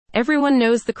Everyone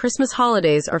knows the Christmas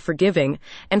holidays are for giving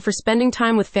and for spending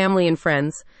time with family and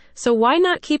friends. So why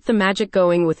not keep the magic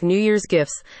going with New Year's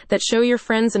gifts that show your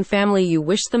friends and family you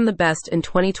wish them the best in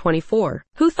 2024?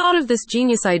 Who thought of this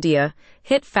genius idea?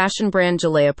 Hit fashion brand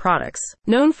Jalea Products.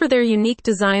 Known for their unique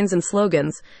designs and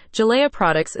slogans, Jalea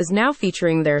Products is now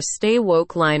featuring their Stay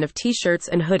Woke line of t-shirts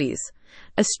and hoodies.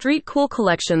 A street cool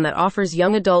collection that offers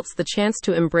young adults the chance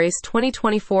to embrace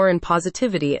 2024 in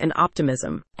positivity and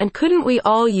optimism. And couldn't we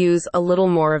all use a little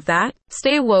more of that?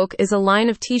 Stay Woke is a line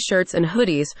of t-shirts and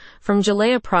hoodies from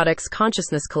Jalea Products'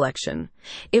 Consciousness collection.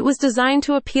 It was designed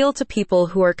to appeal to people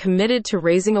who are committed to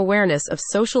raising awareness of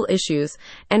social issues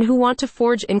and who want to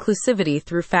forge inclusivity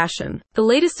through fashion. The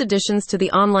latest additions to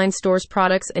the online store's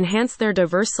products enhance their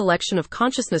diverse selection of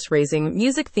consciousness-raising,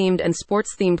 music-themed and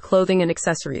sports-themed clothing and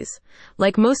accessories.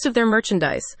 Like most of their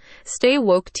merchandise, Stay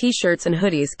Woke t-shirts and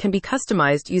hoodies can be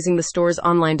customized using the store's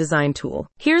online design tool.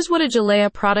 Here's what a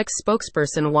Jalea Products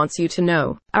spokesperson wants you to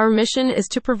know. Our mission is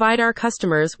to provide our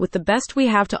customers with the best we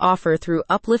have to offer through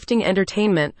uplifting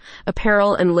entertainment,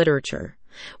 apparel, and literature.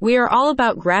 We are all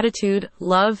about gratitude,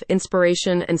 love,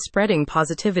 inspiration, and spreading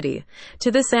positivity.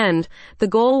 To this end, the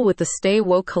goal with the Stay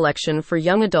Woke collection for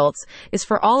young adults is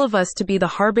for all of us to be the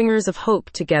harbingers of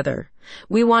hope together.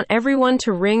 We want everyone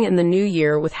to ring in the new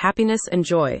year with happiness and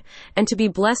joy, and to be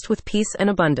blessed with peace and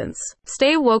abundance.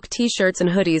 Stay Woke t-shirts and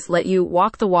hoodies let you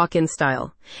walk the walk in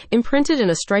style. Imprinted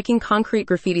in a striking concrete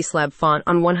graffiti slab font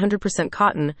on 100%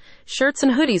 cotton, shirts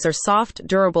and hoodies are soft,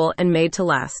 durable, and made to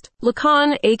last.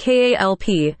 Lacan, aka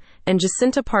LP, and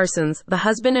Jacinta Parsons, the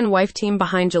husband and wife team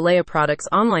behind Jalea Products'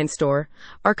 online store,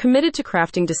 are committed to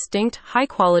crafting distinct,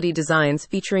 high-quality designs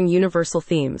featuring universal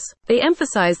themes. They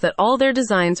emphasize that all their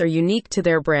designs are unique to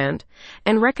their brand,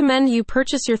 and recommend you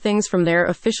purchase your things from their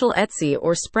official Etsy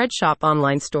or Spreadshop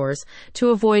online stores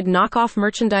to avoid knockoff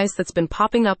merchandise that's been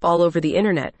popping up all over the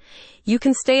internet. You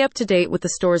can stay up to date with the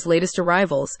store's latest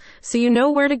arrivals, so you know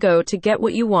where to go to get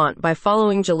what you want by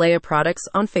following Jalea Products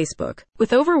on Facebook.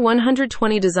 With over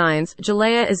 120 designs,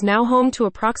 Jalea is now home to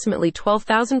approximately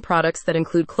 12,000 products that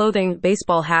include clothing,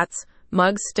 baseball hats,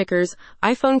 mugs, stickers,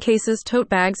 iPhone cases, tote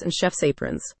bags, and chef's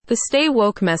aprons. The Stay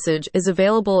Woke message is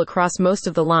available across most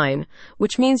of the line,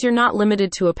 which means you're not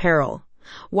limited to apparel.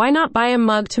 Why not buy a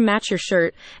mug to match your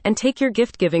shirt and take your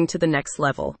gift giving to the next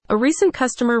level? A recent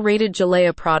customer rated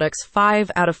Jalea Products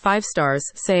 5 out of 5 stars,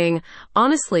 saying,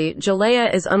 "Honestly,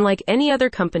 Jalea is unlike any other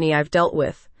company I've dealt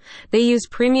with. They use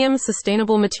premium,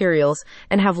 sustainable materials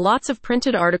and have lots of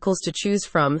printed articles to choose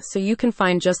from so you can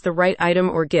find just the right item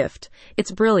or gift.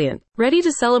 It's brilliant." Ready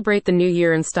to celebrate the new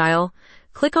year in style?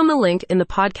 Click on the link in the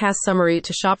podcast summary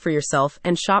to shop for yourself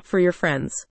and shop for your friends.